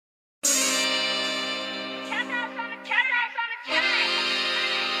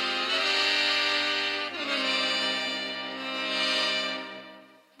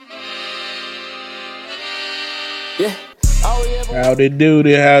How they do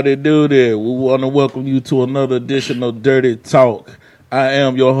that? How they do that? We want to welcome you to another edition of Dirty Talk. I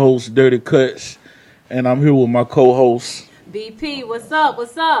am your host, Dirty Cuts, and I'm here with my co-host, DP. What's up?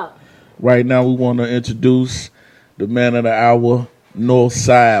 What's up? Right now, we want to introduce the man of the hour,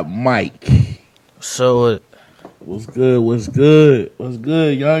 Norfside Mike. So What's good? What's good? What's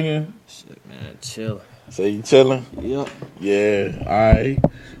good, youngin? shit, man, chill. Say you chilling? Yep. Yeah. All right.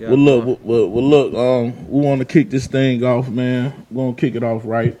 Yeah, Well, look. We want to kick this thing off, man. We're gonna kick it off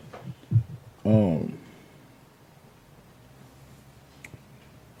right.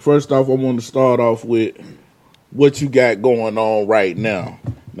 First off, I want to start off with what you got going on right now.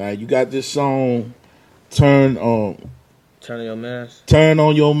 Now you got this song, Turn Turn on your mask. Turn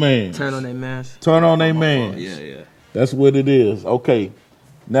on Your Man. Turn on their mask. Turn on Their Man. Yeah. That's what it is. Okay.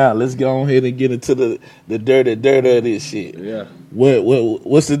 Now let's go on ahead and get into the dirty of this shit. Yeah.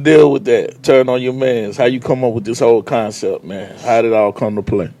 What's the deal with that? Turn on your mans. How you come up with this whole concept, man? How did it all come to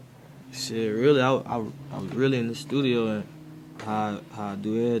play? Shit, really, I was really in the studio and how I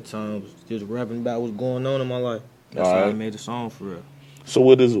do every time was just rapping about what's going on in my life. That's All how I right. made the song for real. So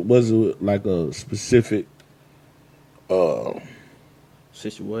was it like a specific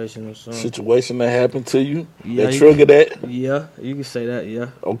Situation or something. situation that happened to you Yeah, that triggered that? Yeah, you can say that. Yeah.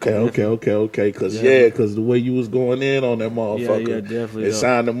 Okay. Cause Yeah. cause the way you was going in on that motherfucker, Yeah, definitely. it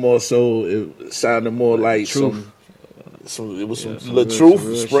sounded more like Truth. some it was Yeah, some some little real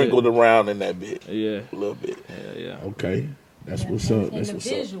truth sprinkled shit. around in that bit, Yeah. a little bit. Yeah. Okay, that's what's And up. That's the what's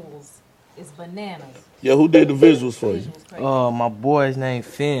up. visuals is bananas. Yeah, who did the visuals for you? Visuals crazy. My boy's name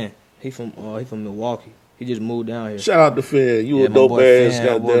Finn. He from Milwaukee. He just moved down here. Shout out to Finn. You Yeah, a my dope boy ass Finn,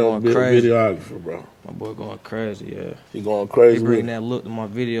 my boy goddamn going crazy. videographer, bro. My boy going crazy. Yeah. He going He crazy. bring With that look to my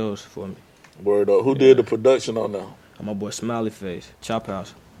videos for me. word up. Who did the production on that? And my boy Smiley Face, Chop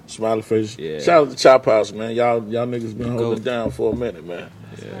House. Smiley Face. Yeah. Shout out to Chop House, man. Y'all niggas been Go. holding it down for a minute, man.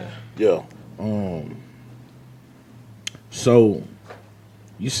 Yeah. Yeah. So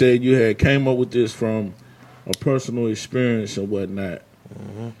you said you had came up with this from a personal experience and whatnot.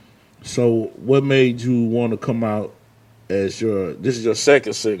 Mm-hmm. So what made you want to come out as this is your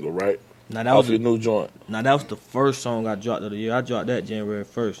second single, right? Now that Off was your new joint. that was the first song I dropped of the year. I dropped that January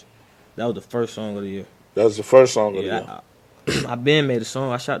 1st. That was the first song of the year. That was the first song of the year. Yeah, I been made a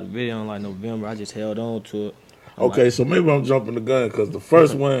song. I shot the video in like November. I just held on to it. Okay, so maybe I'm jumping the gun because the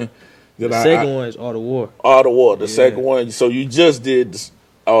first one that The second one is All the War. All the War. The Yeah. second one. So you just did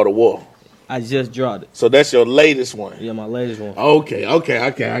All the War. I just dropped it. So that's your latest one. Yeah, my latest one. Okay. I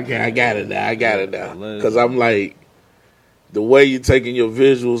got it now. Yeah. Because I'm like, the way you're taking your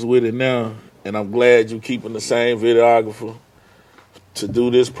visuals with it now, and I'm glad you're keeping the same videographer to do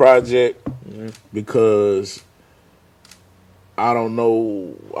this project because I don't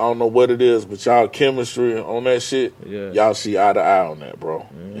know what it is, but y'all chemistry on that shit, Yeah. y'all see eye to eye on that, bro.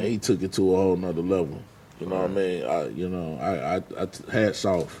 And he took it to a whole nother level. You know what I mean? I hats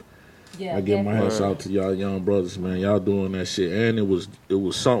off. Yeah, I give my hats out to y'all young brothers, man. Y'all doing that shit, and it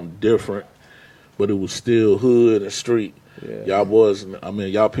was something different, but it was still hood and street. Yeah. Y'all boys,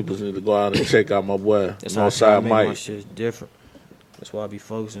 y'all people need to go out and check out my boy, That's how I try to Norfside make my Mike. shit different. That's why I be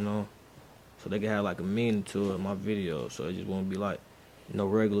focusing on, so they can have like a meaning to it in my video. So it just won't be like no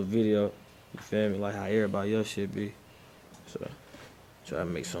regular video. You feel me? Like how everybody else should be. So try to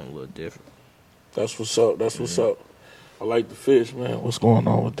make something a little different. That's what's up. That's what's up. I like the fish, man. What's going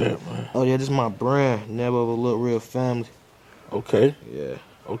on with that, man? Oh yeah, this is my brand. Never of a Look Real Family. Okay, Yeah.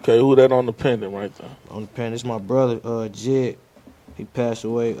 okay. Who that on the pendant right there? On the pen, this is my brother, Jed. He passed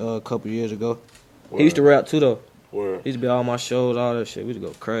away a couple years ago. He used to rap too though. Word. He used to be at all my shows, all that shit. We used to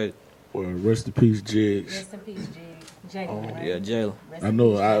go crazy. Word. Rest in peace, Jigs. Rest in peace, Jalen. Right? Yeah, Jalen. Rest I in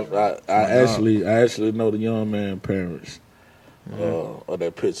know. peace, I Jalen. actually know the young man parents of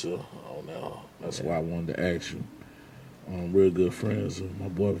that picture on there. That's why I wanted to ask you. Real good friends of my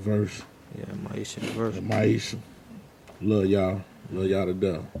boy Verse Yeah, Maisha verse. and Maisha. Love y'all to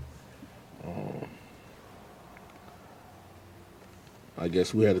death. I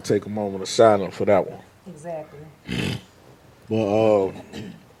guess we had to take a moment of silence for that one. Exactly. But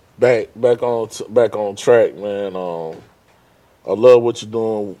back on track, man. I love what you're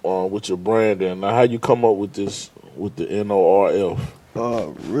doing with your branding. Now, how you come up with this with the NORF?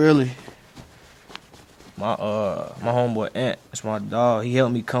 Really? My homeboy Ant, that's my dog. He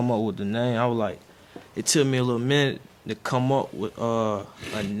helped me come up with the name. I was like, it took me a little minute to come up with a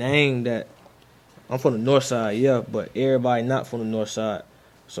name that I'm from the north side, yeah, but everybody not from the north side.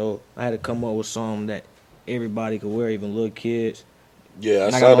 So I had to come up with something that everybody could wear, even little kids. Yeah,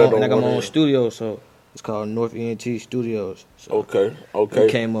 And I saw got that my, and I got on my one own end. studio, so it's called North ENT Studios. So Okay. he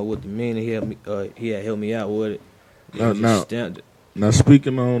came up with the meaning. He had helped me out with it. Now, Just now, stamped it. now,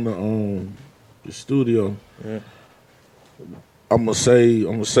 speaking on the studio, Yeah. I'm gonna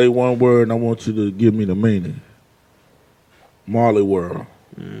say one word, and I want you to give me the meaning. Marl3yworld.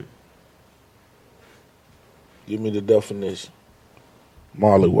 Mm. Give me the definition.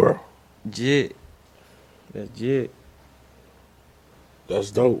 Marl3yworld. Jit. That's Jit.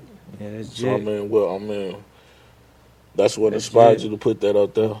 That's dope. Yeah, that's So Jit. that's what That's inspired Jit. you to put that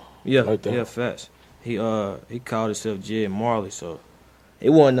out there. Yeah, like that. yeah, facts. He called himself Jit Marley, so it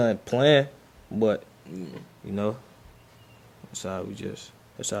wasn't nothing planned, but you know, that's how we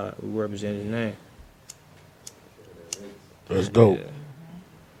represent his name. That's dope. Yeah.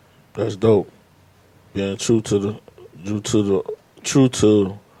 That's dope. Being true to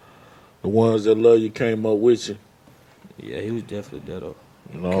the ones that love you came up with you. Yeah, he was definitely that up.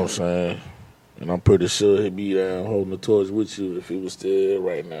 You know what I'm saying? And I'm pretty sure he'd be down holding the torch with you if he was still here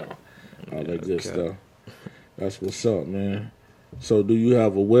right now. All that good stuff. That's what's up, man. So do you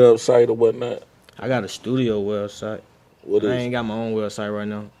have a website or whatnot? I got a studio website. What I is ain't got my own website right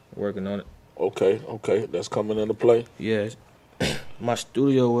now. Working on it. Okay. That's coming into play. Yeah. My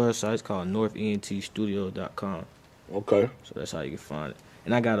studio website is called norfentstudio.com. Okay. So that's how you can find it.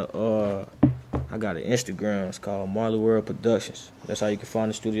 And I got an Instagram. It's called Marl3yworld Productions. That's how you can find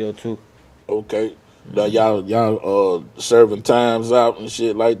the studio too. Okay. Now y'all serving times out and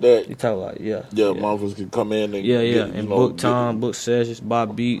shit like that. You talk like Yeah, motherfuckers can come in and and book time, book sessions, buy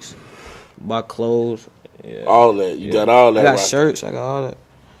beats, buy clothes. Yeah. All that. You got all that. I got right. shirts. I got all that.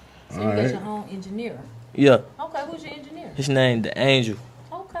 So you got your own engineer. Yeah. Okay, who's your engineer? His name The Angel.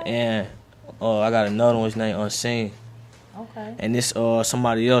 Okay. And I got another one. His name Unseen. Okay. And this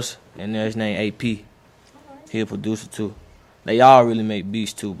somebody else. And there's his name AP. All right. He a producer too. They all really make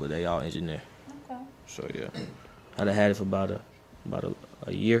beats too, but they all engineer. Okay. So yeah, I done had it for about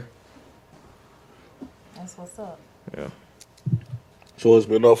a year. That's what's up. Yeah. So it's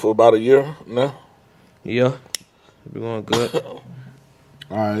been up for about a year now? Yeah. It's been going good.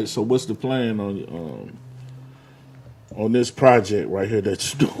 All right, so what's the plan on this project right here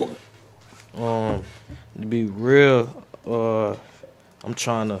that you're doing? To be real,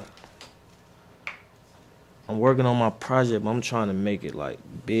 I'm working on my project, but I'm trying to make it like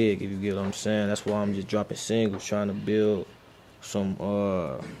big, if you get what I'm saying. That's why I'm just dropping singles, trying to build some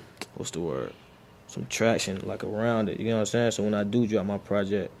some traction like around it. You know what I'm saying? So when I do drop my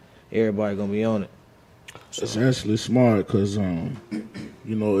project, everybody gonna be on it. So. It's actually smart because you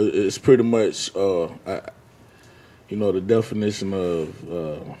know it's pretty much the definition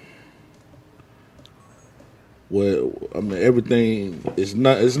of everything is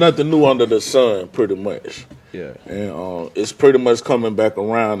it's nothing new under the sun, pretty much. Yeah. And it's pretty much coming back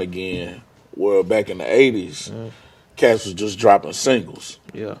around again. Where back in the 80s, cats was just dropping singles,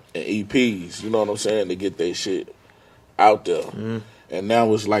 Yeah, and EPs. You know what I'm saying, to get their shit out there. And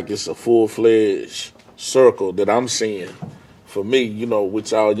now it's like it's a full-fledged circle that I'm seeing. For me, you know,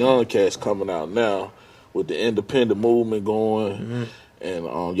 with y'all young cats coming out now, with the independent movement going, and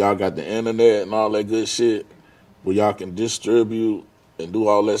y'all got the internet and all that good shit, where y'all can distribute and do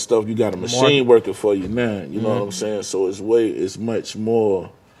all that stuff. You got a machine working for you now. You know what I'm saying? So it's much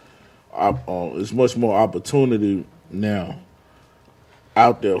more opportunity now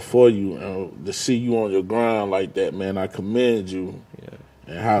out there for you, to see you on your grind like that, man. I commend you. Yeah.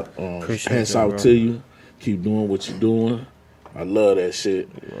 And how Appreciate hats that, out bro. to you. Keep doing what you're doing. I love that shit.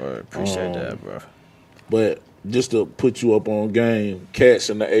 Right. Appreciate that, bro. But just to put you up on game, cats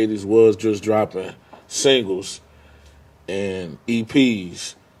in the 80s was just dropping singles and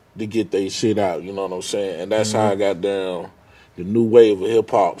EPs to get their shit out. You know what I'm saying? And that's how I got down. The new wave of hip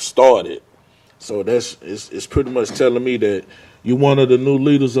hop started. So it's pretty much telling me that you're one of the new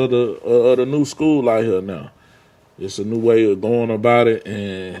leaders of the new school out here now. It's a new way of going about it,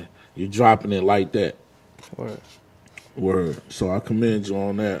 and you're dropping it like that. Word. So I commend you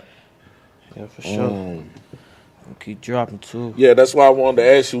on that. Yeah, for sure. I'll keep dropping too. Yeah, that's why I wanted to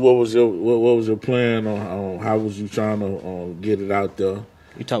ask you what was your plan on how was you trying to get it out there?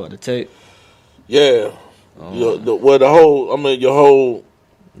 You talk about the tape? Yeah. The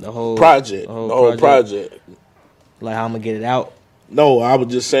whole project. The whole project. Like how I'm gonna get it out? No, I was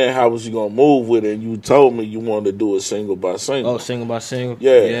just saying how was you gonna move with it, and you told me you wanted to do it single by single. Oh, single by single?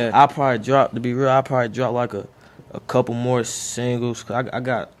 Yeah. I probably drop, to be real, I probably drop like a couple more singles. I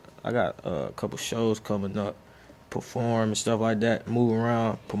got a couple shows coming up, perform and stuff like that, move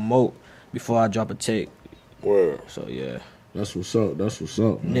around, promote before I drop a tape. Word. So yeah. That's what's up.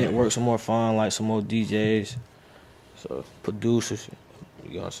 Man. Network some more fun, like some more DJs, so producers.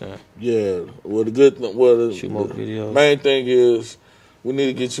 You know what I'm saying? Yeah. Well, the good thing, Shoot more videos. Main thing is We need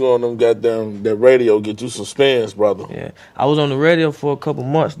to get you on them goddamn that radio. Get you some spins, brother. Yeah, I was on the radio for a couple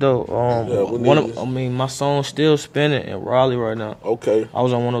months though. My song's still spinning in Raleigh right now. Okay. I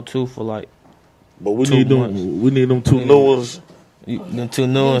was on 102 for like. But we 2 need months. them. We need them two new ones. Them 2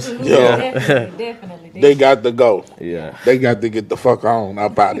 new ones. Yeah. Definitely. They got to go. Yeah. They got to get the fuck on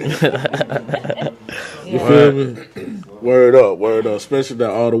up out of here. You feel me? Word up. Especially that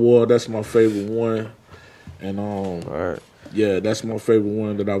Art of War. That's my favorite one. And Right. yeah, that's my favorite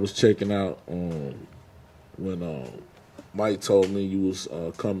one that I was checking out when Mike told me you was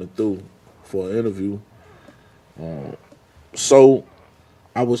coming through for an interview. So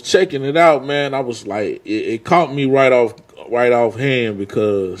I was checking it out, man. I was like, it caught me right off hand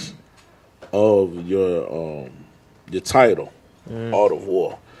because of your title, Art of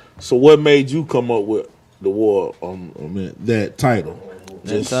War. So what made you come up with the war? That title.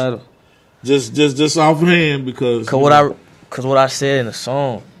 Just offhand because what I said in the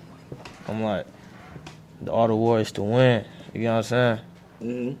song, I'm like, the art of war is to win. You know what I'm saying?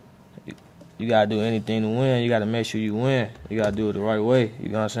 Mm-hmm. You gotta do anything to win. You gotta make sure you win. You gotta do it the right way. You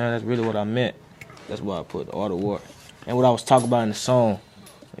know what I'm saying? That's really what I meant. That's why I put the art of war and what I was talking about in the song.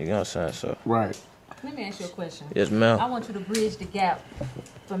 You know what I'm saying? So right. Let me ask you a question. Yes, ma'am. I want you to bridge the gap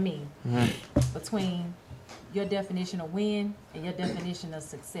for me between your definition of win and your definition of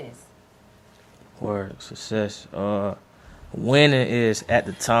success. Word, success. Winning is at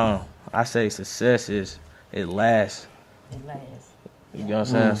the time. I say success is it lasts. It lasts. You know what I'm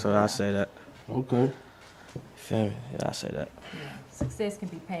saying? So I say that. Okay. Feel me? Yeah, I say that. Yeah. Success can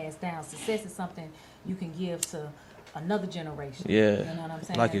be passed down. Success is something you can give to another generation. Yeah. You know what I'm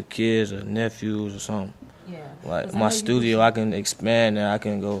saying? Like your kids or nephews or something. Yeah. Like my studio, I can expand and I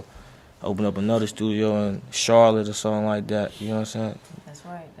can go open up another studio in Charlotte or something like that. You know what I'm saying? That's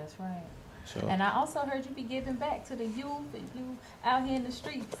right. So. And I also heard you be giving back to the youth and you out here in the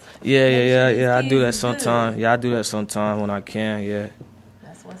streets. Yeah. I do that sometimes. Yeah, I do that sometimes when I can. Yeah.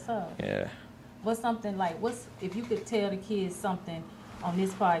 That's what's up. Yeah. What's something like? If you could tell the kids something on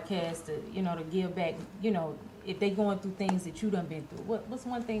this podcast to to give back? If they going through things that you done been through, what's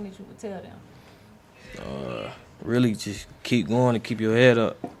one thing that you would tell them? Really, just keep going and keep your head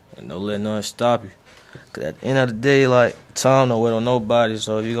up and don't let nothing stop you. Cause at the end of the day, like, time don't wait on nobody.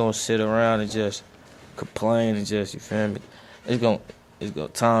 So if you're gonna sit around and just complain and just, you feel me,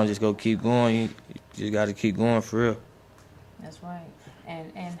 time just go keep going. You just gotta keep going for real. That's right.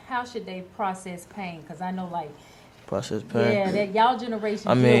 And how should they process pain? Cause I know process pain. Yeah, that y'all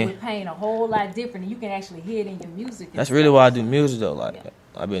generation deal with pain a whole lot different, and you can actually hear it in your music. That's really why I do music though. Like,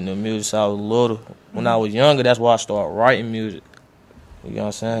 I've been doing music since I was little. When I was younger, that's why I started writing music. You know what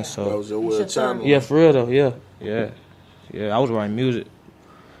I'm saying? So that was your way of channeling. Yeah, for real though. Yeah. I was writing music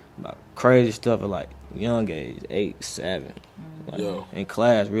about crazy stuff at like young age, 8, 7. In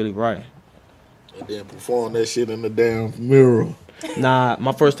class, really writing. And then perform that shit in the damn mirror. Nah,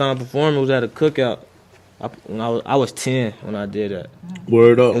 my first time performing was at a cookout. I was 10 when I did that.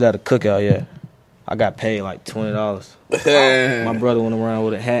 Word up. It was at a cookout, yeah. I got paid like $20. My brother went around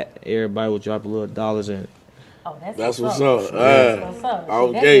with a hat. Everybody would drop a little dollars in it. Oh, that's what's up. That's what's up.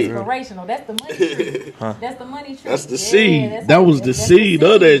 That's inspirational. That's the money tree. That's the money tree. That's the seed. That was the seed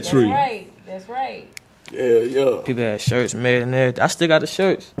of that tree. That's right. Yeah. People had shirts made and everything. I still got the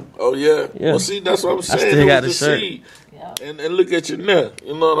shirts. Oh, yeah? Well, see, that's what I'm saying. I still got the shirt. Seed. Yep. And look at you now.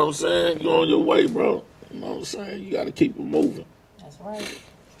 You know what I'm saying? You're on your way, bro. You know what I'm saying? You got to keep it moving. That's right.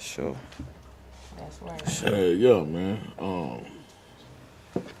 Sure. That's right. Yeah, man.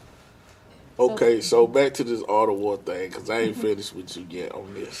 Okay, so back to this Art of War thing, because I ain't finished with you yet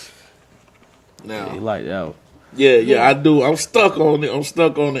on this. Now, yeah, you like that one. Yeah, I do. I'm stuck on it.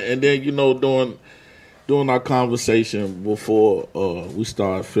 And then, during our conversation before we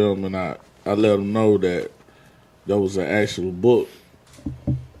started filming, I let them know that there was an actual book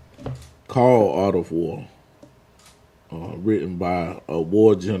called Art of War, written by a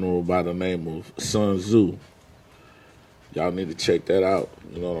war general by the name of Sun Tzu. Y'all need to check that out.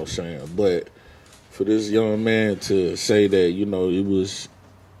 You know what I'm saying? But for this young man to say that, it was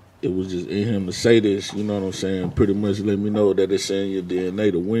just in him to say this, you know what I'm saying, pretty much let me know that it's in your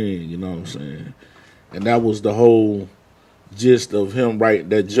DNA to win, you know what I'm saying? And that was the whole gist of him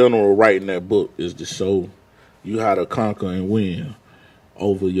that general writing that book, is to show you how to conquer and win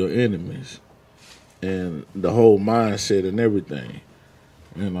over your enemies. And the whole mindset and everything.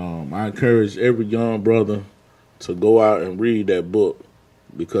 And I encourage every young brother to go out and read that book,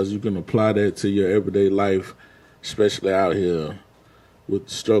 because you can apply that to your everyday life, especially out here with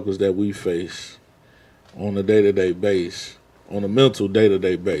the struggles that we face on a day-to-day base, on a mental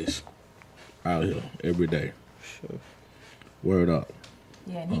day-to-day base out here every day. Sure. Word up.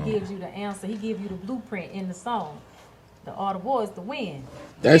 Yeah, and he gives you the answer. He gives you the blueprint in the song. The art of war is to win.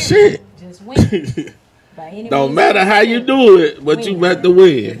 That's it. Just win. By any Don't means matter how you do it, but you got to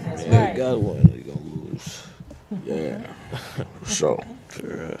win. That's Yeah, right. you gotta win or you gonna lose. Yeah. So,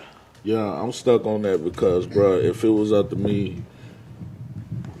 yeah, I'm stuck on that because, bro, if it was up to me,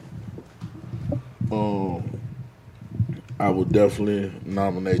 I would definitely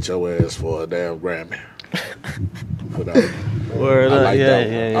nominate your ass for a damn Grammy. For that one. Word I up, like yeah, that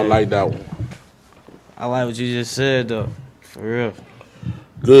one. yeah, yeah. I like that one. I like what you just said though. For real.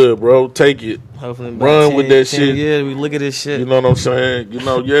 Good, bro. Take it. Hopefully in about Run 10, with that 10 shit. years, we look at this shit. You know what I'm saying? You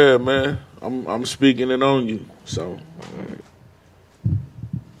know, yeah, man. I'm speaking it on you. So,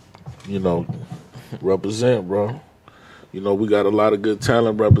 you know, represent, bro. You know, we got a lot of good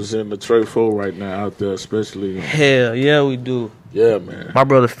talent representing the Trey-4 right now out there, especially. Hell yeah, we do. Yeah, man. My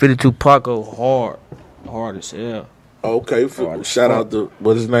brother 52 Paco hard as hell. Okay, shout out to,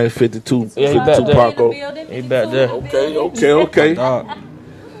 what his name, 52, Yeah, he 52 back there. Paco. He back there. Okay. Dog.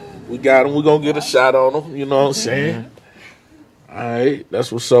 We got him. We're going to get a shot on him. You know what I'm saying? All right.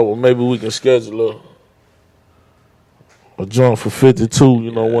 That's what's up. Well, maybe we can schedule a joint for 52,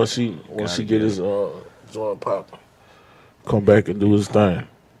 you know, once he get his joint popping. Come back and do his thing.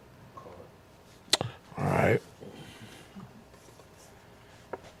 All right.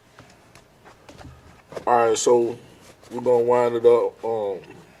 All right, so we're going to wind it up.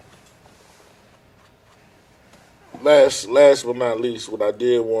 Last but not least, what I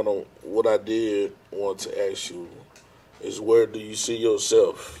did want to ask you is, where do you see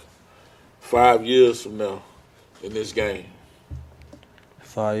yourself 5 years from now in this game?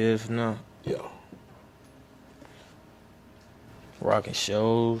 5 years from now, Yeah. rocking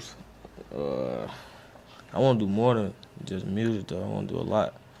shows. I want to do more than just music though. I want to do a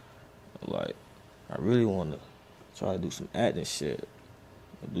lot. Like, I really want to try to do some acting shit.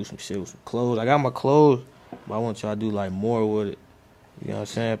 Do some shit with some clothes. I got my clothes, but I want to try to do like more with it. You know what I'm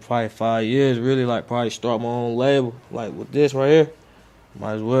saying? Probably 5 years, really, like probably start my own label. Like with this right here,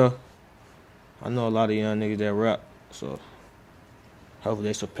 might as well. I know a lot of young niggas that rap, so hopefully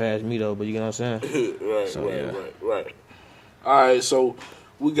they surpass me though, but you know what I'm saying? Right. All right, so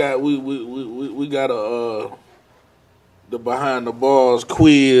we got the behind the bars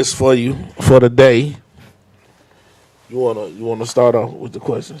quiz for you for the day. You wanna start off with the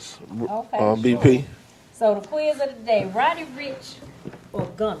questions? Okay, BP. sure. So the quiz of the day: Roddy Ricch or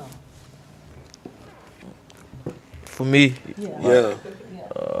Gunna? For me, Yeah.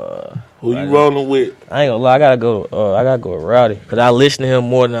 Who you rolling with? I ain't gonna lie, I gotta go with Rowdy, cause I listen to him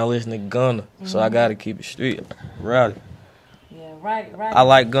more than I listen to Gunna, so I gotta keep it street. Rowdy. Yeah, Roddy. I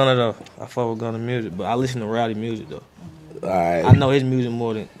like Gunna though. I fuck with Gunna music, but I listen to Rowdy music though. All right. I know his music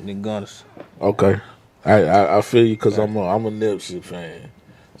more than Gunna's. Okay. I feel you because I'm a Nipsey fan.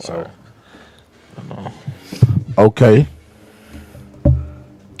 So. Okay.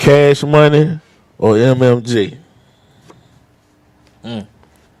 Cash Money or MMG?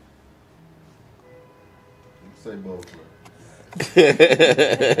 Say both.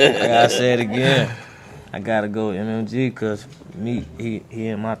 I gotta say it again. I gotta go with MMG because he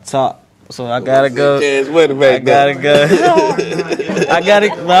in my top. So I gotta go. Cash Money back I gotta go. I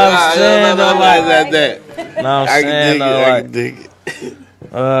gotta. I'm saying though, like that. No, I'm I saying though, I like, can dig it.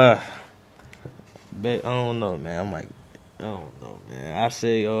 I don't know, man. I don't know, man. I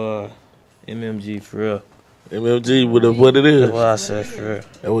say MMG for real. MMG with what it is. That's what I said for real.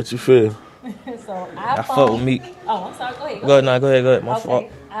 That's what you feel. So iPhone. I fuck with me. Oh, I'm sorry. Go ahead. Go ahead. My fault.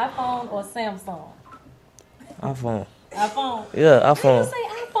 Okay. iPhone or Samsung? iPhone. iPhone. Yeah, Why iPhone. do you say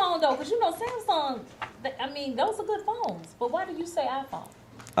iPhone though? Because you know Samsung. I mean, those are good phones. But why do you say iPhone?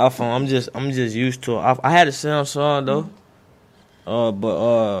 iPhone. I'm just used to it. I had a Samsung though.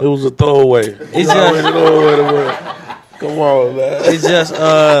 But It was a throwaway. it's just Come on, man. it's just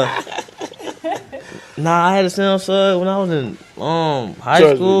Nah, I had a Samsung when I was in high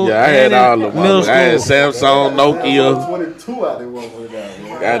Trust me, school. yeah, I had and all in of them. middle I had school. Samsung, Nokia. 22 out there one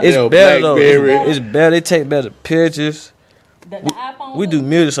down. Goddamn It's better though. Blackberry. It's better. They take better pictures. The iPhone. We do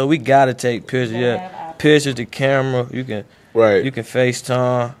music, so we gotta take pictures. Gotta Yeah, have iPhone. pictures, the camera. You can Right.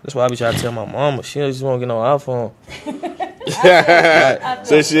 FaceTime. That's why I be trying to tell my mama. She just won't get no iPhone.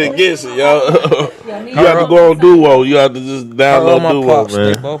 So shit gets it, yo. Yeah, You have to go on Duo. You have to just All download my Duo, pops,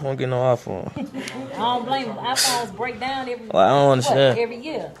 they man. both won't get no iPhone. I don't blame them. iPhones break down every. Like, I don't understand. Every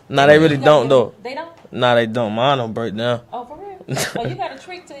year. Nah, they really don't though. They don't. Nah, they don't. Mine don't break down. Oh, for real? So you got a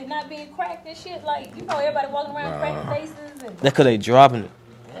trick to it not being cracked and shit? Like, you know, everybody walking around cracking faces and. That's cause they dropping it.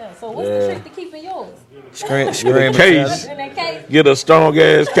 Yeah. So what's the trick to keeping yours? Screen Get a case. In that case. Get a strong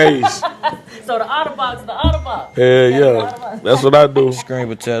ass case. So the Otterbox. Hell yeah. That's what I do. Screen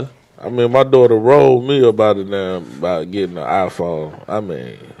protector. I mean, my daughter rolled me about it now, about getting an iPhone. I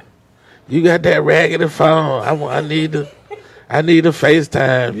mean, you got that raggedy phone. I need to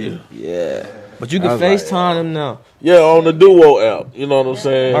FaceTime you. Yeah. But you can I was FaceTime them now. Yeah, on the Duo app. You know what I'm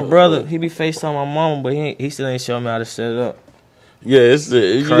saying? My brother, he be FaceTime my mama, but he still ain't showing me how to set it up. Yeah,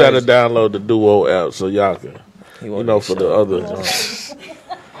 you got to download the Duo app so y'all can, for the other.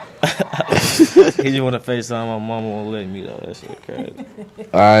 He just want to FaceTime my mama, won't let me though. That shit crazy.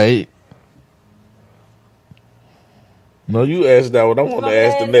 All right. No, you asked that one. I want to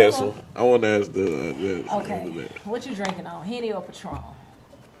ask the next one. I want to ask the Okay. What you drinking on? Henny or Patron?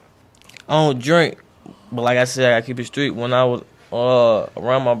 I don't drink, but like I said, I keep it street. When I was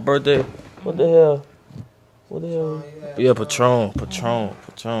around my birthday, what the hell? Yeah, Patron.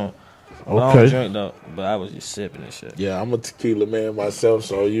 I don't drink though, but I was just sipping and shit. Yeah, I'm a tequila man myself,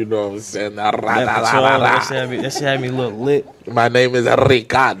 so you know what I'm saying. That shit had me look lit. My name is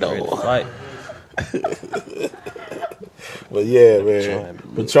Ricardo. Right. But yeah, man,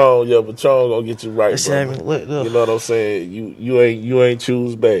 Patron gonna get you right, bro. Me lit up. You know what I'm saying? You ain't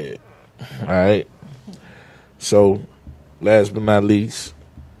choose bad. All right. So, last but not least,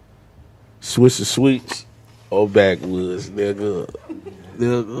 Swisher Sweets or Backwoods, they're good.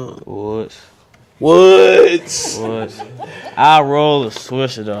 Woods. I roll a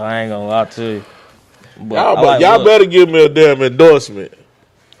Swisher though. I ain't gonna lie to you. But y'all better give me a damn endorsement.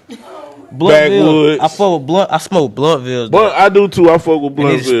 Backwoods. I fuck with I smoke Bluntville's. But I do too. I fuck with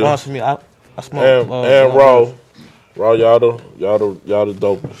Bluntville. They sponsor me. I smoke and Raw. Y'all the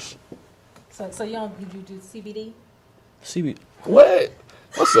dopest. So y'all, did you do CBD? CBD. What?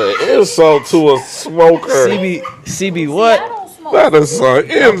 What's an insult to a smoker? CB what? I don't smoke. That is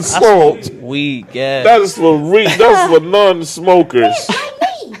an insult. Weed, gas. That's for non-smokers.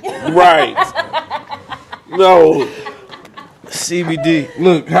 Right. No. CBD.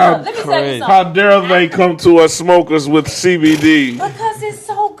 Look how dare they come to us smokers with CBD? Because it's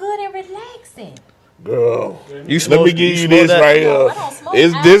so good and relaxing. Girl, you smoke, let me give you this that? right here.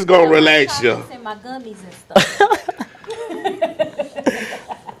 Is this gonna relax you? My gummies and stuff.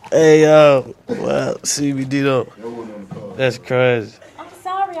 Hey, well, CBD though. That's crazy. I'm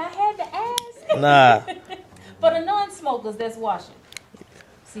sorry, I had to ask. Nah. For the non-smokers that's watching,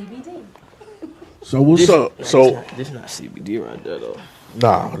 CBD. So what's up? This not CBD right there though.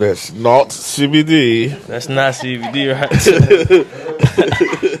 Nah, that's not CBD. That's not CBD right there.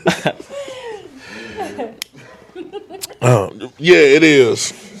 Yeah, it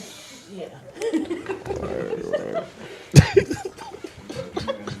is. Yeah.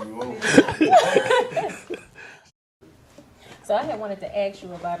 So I had wanted to ask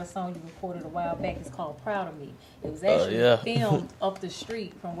you about a song you recorded a while back. It's called "Proud of Me." It was actually filmed up the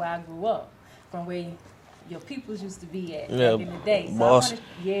street from where I grew up, from where your peoples used to be at back in the day. So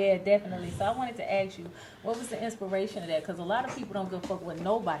definitely. So I wanted to ask you, what was the inspiration of that? Because a lot of people don't give a fuck what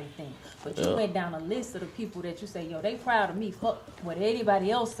nobody think. But you went down a list of the people that you say, yo, they proud of me. Fuck what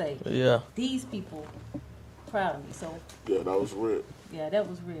anybody else say. Yeah. These people proud of me. So yeah, that was real. Yeah, that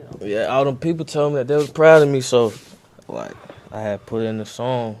was real. Yeah, all them people told me that they was proud of me. So, like, I had put in the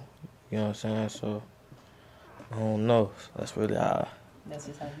song. You know what I'm saying? So, I don't know. That's really how. That's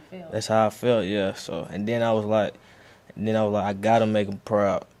just how you felt. That's how I felt, yeah. So, and then I was like, I gotta make them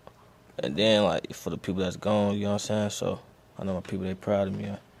proud. And then, like, for the people that's gone, you know what I'm saying? So, I know my people, they proud of me.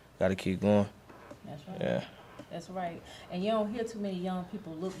 I gotta keep going. That's right. Yeah. That's right. And you don't hear too many young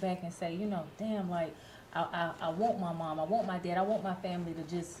people look back and say, you know, damn, like, I want my mom, I want my dad, I want my family to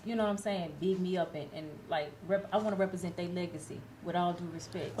just, you know what I'm saying, big me up and like, I want to represent their legacy with all due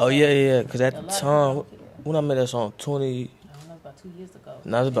respect. Oh, yeah. Because at the time, when I made that song, I don't know, about 2 years ago.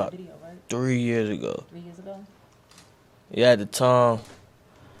 No, it was about video, right? 3 years ago. 3 years ago? Yeah, at the time,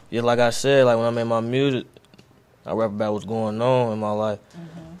 yeah, like I said, like when I made my music, I rap about what's going on in my life.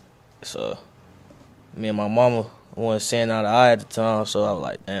 Mm-hmm. So, me and my mama wasn't seeing eye to eye at the time, so I was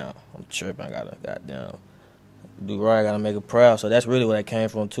like, damn, I'm tripping. I gotta goddamn do right. I gotta make her proud. So that's really where that came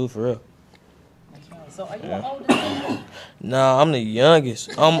from too, for real. That's right. So are you the oldest? Nah, I'm the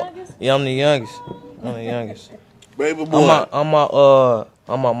youngest. I'm the youngest. Baby boy. I'm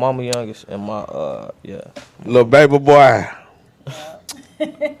my mama youngest and my little baby boy.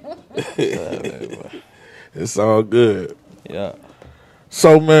 It's all good. Yeah.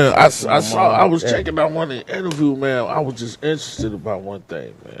 So man, I was checking out one of the interview, man. I was just interested about one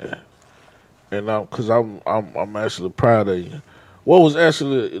thing, man, and because I'm actually proud of you. What was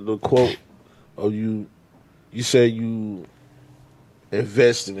actually the quote of you? You said you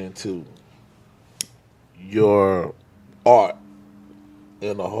invested into your art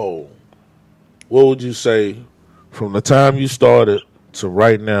in a whole. what would you say from the time you started to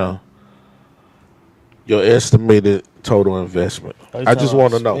right now, your estimated total investment? I just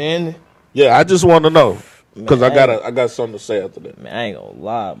want to know. Spending? Yeah, I just want to know because Man, I got something to say after that. Man, I ain't gonna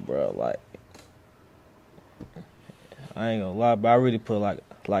lie, bro. Like, I ain't gonna lie, but I really put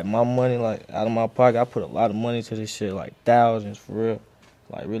like my money, like out of my pocket. I put a lot of money to this shit, like thousands for real,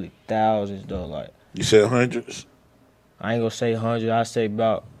 like really thousands though. Like, You said hundreds. I ain't gonna say 100. I say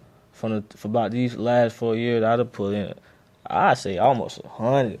about for about these last 4 years, I'd have put in. I say almost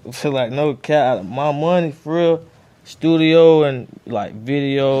 100. So like no cap, out of my money for real. Studio and like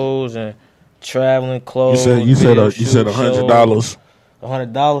videos and traveling clothes. You said $100.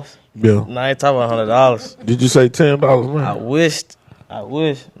 $100. Yeah. Nah, I ain't talking about $100. Did you say $10, man? I wish.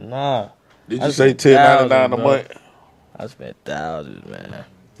 Nah. Did I you say spent $10.99 a bro. month? I spent thousands, man.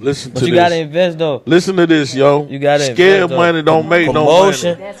 Listen But to you this. gotta invest though. Listen to this, yo. You gotta Scared invest, though. money don't make no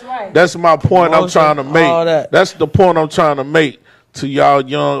Promotion. money. That's right. That's my point I'm Promotion, trying to make. all that. That's the point I'm trying to make to y'all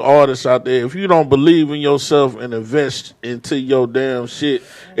young artists out there. If you don't believe in yourself and invest into your damn shit,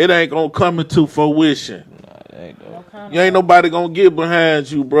 it ain't gonna come into fruition. You ain't nobody gonna get behind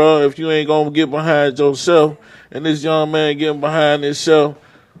you, bro. If you ain't gonna get behind yourself, and this young man getting behind himself,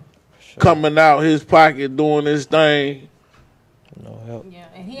 coming out his pocket doing this thing, No help. Yeah,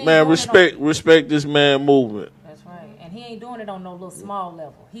 and he ain't man, doing it respect this man movement. That's right. And he ain't doing it on no little small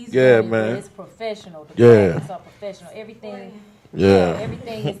level. He's Yeah, doing it where man. it's professional. The Yeah. graphics are professional. Everything. Yeah.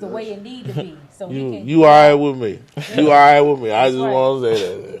 Everything is the way it need to be. So he can. You alright with me. You alright with me. I just right. want to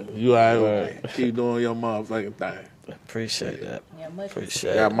say that. You alright with me. Keep doing your motherfucking thing. Appreciate that. Yeah, much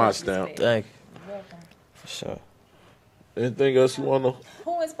Appreciate Got it. my stamp. Thank you. You're welcome. For sure. Anything else you want to?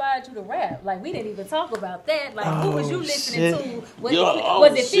 Who inspired you to rap? Like, we didn't even talk about that. Like, who was you listening shit. to? Was, Yo,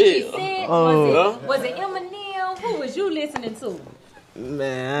 was it 50 shit. Cent? Oh. Was it Eminem? Who was you listening to?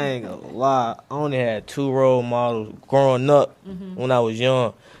 Man, I ain't gonna lie. I only had 2 role models growing up when I was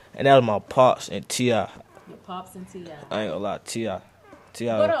young, and that was my pops and Ti. Your Pops and T.I. I ain't gonna lie, Ti.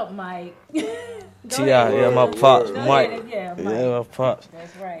 What up, Mike? Ti, yeah, my pops, Go Mike. ahead. Yeah, Mike. Yeah, my pops.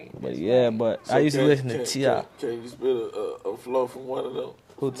 That's right. But That's yeah, right. but I used to listen to Ti. Can you spit a flow from one of them?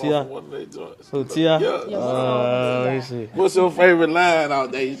 Who, Flow T.I.? from one of their joints? Who, Ti? Yeah. Let me see. What's your favorite line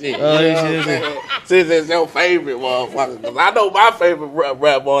out there? Shit? Oh, You you know what I'm shit. saying? Since it's your favorite motherfucker. Because I know my favorite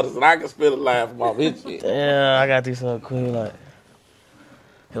rap artist, and I can spit a line from off his shit. Yeah, I got these something cool.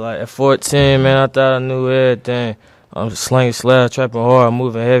 Like at 14, man, I thought I knew everything. I'm slinging slab, trapping hard,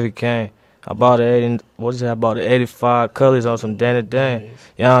 moving heavy cane. I bought I bought the 85 colors on some Danny Dane.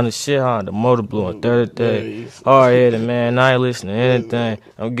 Yeah, on the shit, huh? The motor blew on 30 days. Hard headed, man. I ain't listening to anything.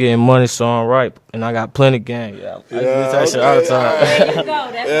 I'm getting money, so I'm right. And I got plenty gang. Yeah, I used to that shit all the time. There you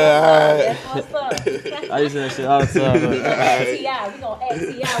go. That's what's up. That's what's up. I used to that shit all the time. Man. T.I. We gonna add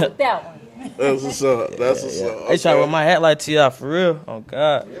T.I. with that one. That's what's up. That's what's up. They try to wear my hat like T.I. for real. Oh,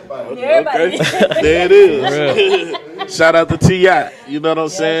 God. Everybody. Okay. There it is. Shout out to T.I. You know what I'm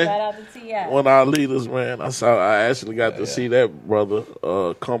saying? Shout out to T.I. One of our leaders, man. I actually got to see that brother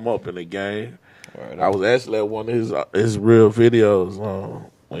come up in the game. I was actually at one of his real videos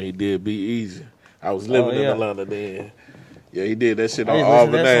when he did Be Easy. I was living in Atlanta then. Yeah, he did that shit on I used to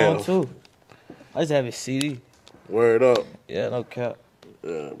listen to Auburn that Ave. song, too. I used to have a CD. Word up. Yeah, no cap.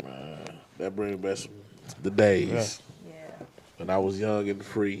 Yeah, man. That brings back the days Yeah. when I was young and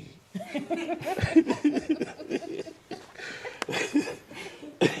free.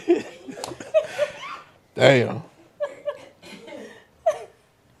 Damn.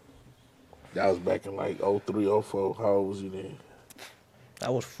 That was back in like 03, 04. How old was you then? I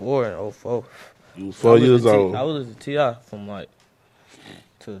was 4 in 04. You was 4 years old. I was listening to T.I. from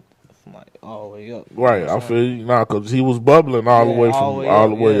all the way up. Right, I feel you now because he was bubbling all the Yeah, way all from the way all up,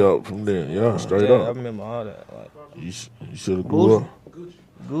 the way yeah. up from there. Yeah, straight Yeah, I up. remember all that. Like, You should have grew up.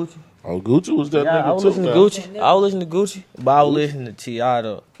 Gucci. Oh, Gucci was that Yeah, I nigga was too. listening to Now. Gucci. I was listening to Gucci, but I was listening to T.I.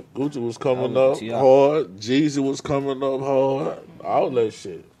 though. Gucci was coming I up was T.I. hard. Jeezy was coming up hard. All that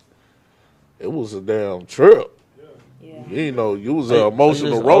shit. It was a damn trip. Yeah. You know, you was I an emotional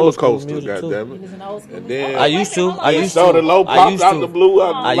listen to roller old school coaster, music, too. goddammit. You listen to old school And music? then- I used to. I used Saw the to. low I popped used out to. the blue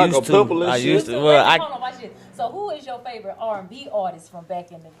out I like used a to. pimple and I shit. used to. So, Well, hold on, watch this. So who is your favorite R&B artist from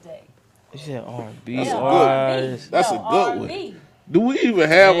back in the day? You said R&B That's a good- artist. That's a No, good one. R&B. Do we even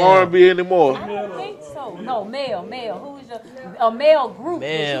have Damn. R&B anymore? I don't think so. No, male. Who is a male group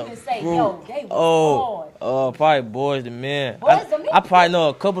Male that you can say, group. yo, they was hard. Probably Boys the Men. Boyz II Men? I probably know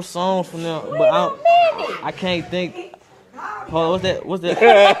a couple songs from them, Wait but a minute. I can't think. Hold on, what's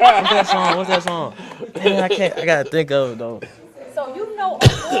that song? What's that song? Damn, I gotta think of it though. So you know a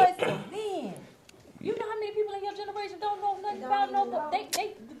Boyz II Men. You know how many people in your generation don't know nothing about no,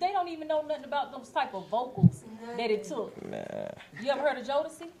 they don't even know nothing about those type of vocals that it took. Nah. You ever heard of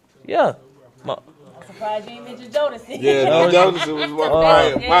Jodeci? Yeah. I'm surprised you ain't mentioned Jodeci. Yeah, the Jodeci was one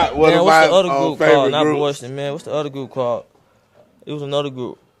of my What's the other group favorite called? Not groups. Boyz II Men. What's the other group called? It was another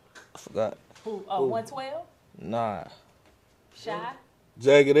group. I forgot. Who? 112? Nah. Shy?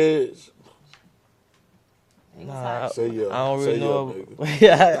 Jagged Edge. Nah, Say yeah. I don't Say really yeah, know. nigga.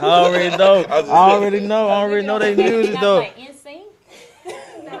 Yeah, I already know. I already know they music though. Like NSYNC?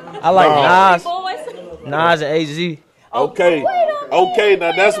 I like Nas, Boys? Nas and AZ. Okay, okay.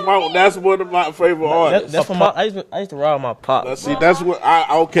 Now that's one of my favorite artists. That's for my. I used to ride with my pops. Now, see, that's what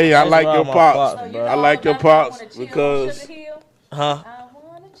I like your pops. bro. I like your pops because Huh? I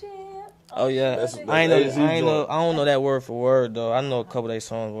wanna chill. Oh yeah. That's I ain't know. AZ I joint. don't know that word for word though. I know a couple of their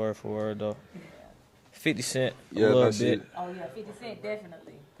songs word for word though. 50 Cent, a Yeah, little that's bit. it. Oh yeah, 50 Cent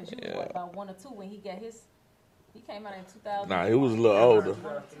definitely. Cause you was what, about 1 or 2 when he got his. He came out in 2000. Nah, he was a little older.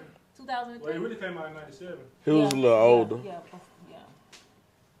 2003. Well, he really came out in 97. He was a little older. Yeah.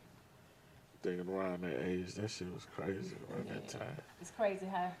 Thinking around that age, that shit was crazy around that time. It's crazy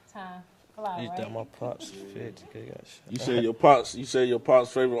how time flies, You right? thought my pops 50. You said your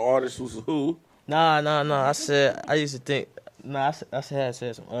pops' favorite artist was who? Nah. I said I used to think. Nah, I said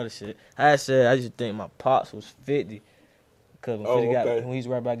some other shit. I used to think my pops was 50. Cause when 50 when he was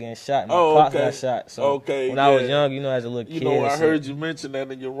right about getting shot, my pops got shot. So when I was young, as a little kid. You know, I heard you mention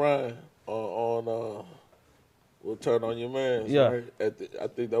that in your rhyme on We'll Turn on Your Man. Yeah. Right? I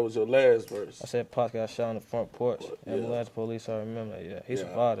think that was your last verse. I said pops got shot on the front porch. Yeah. Ambulance police, I remember that. Yeah, he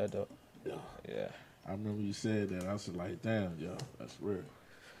survived that though. Yeah. I remember you said that. I was like, damn, yo, that's real.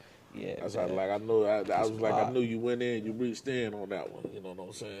 Yeah. That's how, like, I knew you went in, you reached in on that one. You know what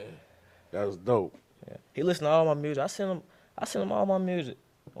I'm saying? That was dope. Yeah. He listened to all my music. I sent him all my music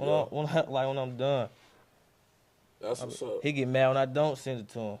when I'm done. That's what's up. He get mad when I don't send it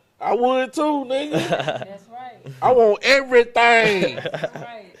to him. I would too, nigga. That's right. I want everything. That's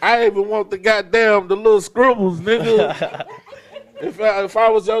right. I even want the little scribbles, nigga. if I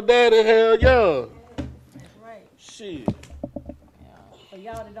was your daddy, hell yeah. That's right. Shit. Yeah. For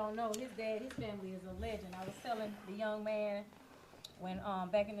y'all that don't know, his family is a legend. I was telling the young man when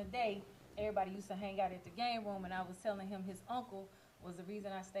back in the day, everybody used to hang out at the game room, and I was telling him his uncle was the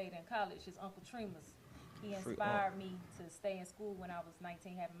reason I stayed in college. His Uncle Tremas. He inspired me to stay in school when I was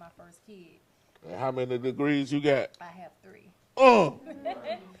 19, having my first kid. How many degrees you got? I have 3.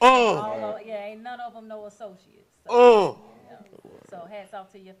 Ain't none of them no associates. So, so hats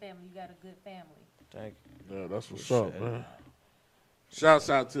off to your family. You got a good family. Thank you. Yeah, that's what's up, man. Shouts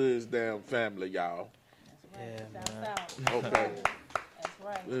out to his damn family, y'all. That's right. Shouts out. Okay. That's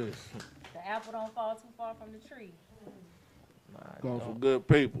right. Yes. The apple don't fall too far from the tree. Going for good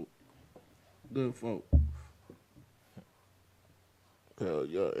people. Good folk. Hell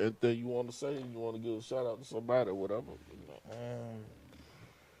yeah. Anything you want to say? You want to give a shout out to somebody or whatever?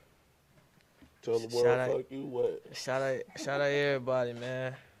 Tell the world, fuck you, what? Shout out everybody,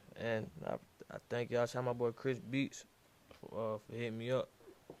 man. And I thank y'all. Shout out my boy Chris Beats for hitting me up.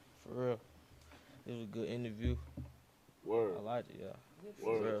 For real. It was a good interview. Word. I liked it, yeah.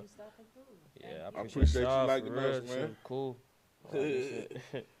 Word. For real. Yeah, I appreciate y'all, you liking for real. us, man. Shit was cool.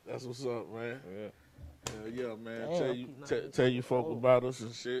 That's what's up, man. For real. Hell yeah, man. Damn, Tell you folk about us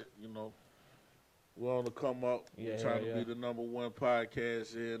and shit, you know. We're on the come up. Yeah, We're trying yeah. to be the #1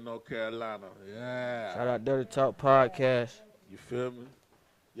 podcast here in North Carolina. Yeah. Shout out Dirty Talk Podcast. You feel me?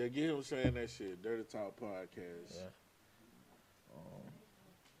 Yeah, get him saying that shit. Dirty Talk Podcast. Yeah.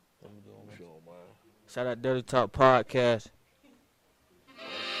 If you don't mind. Shout out Dirty Talk Podcast.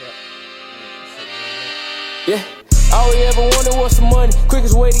 Yeah. All we ever wanted was some money.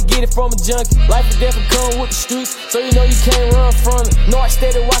 Quickest way to get it from a junkie. Life or death will come with the streets, so you know you can't run from it.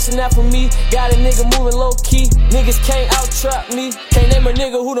 Norfside watching out for me. Got a nigga moving low key. Niggas can't out trap me. Can't name a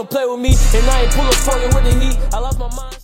nigga who don't play with me. And I ain't pull up fucking with the heat. I lost my mind.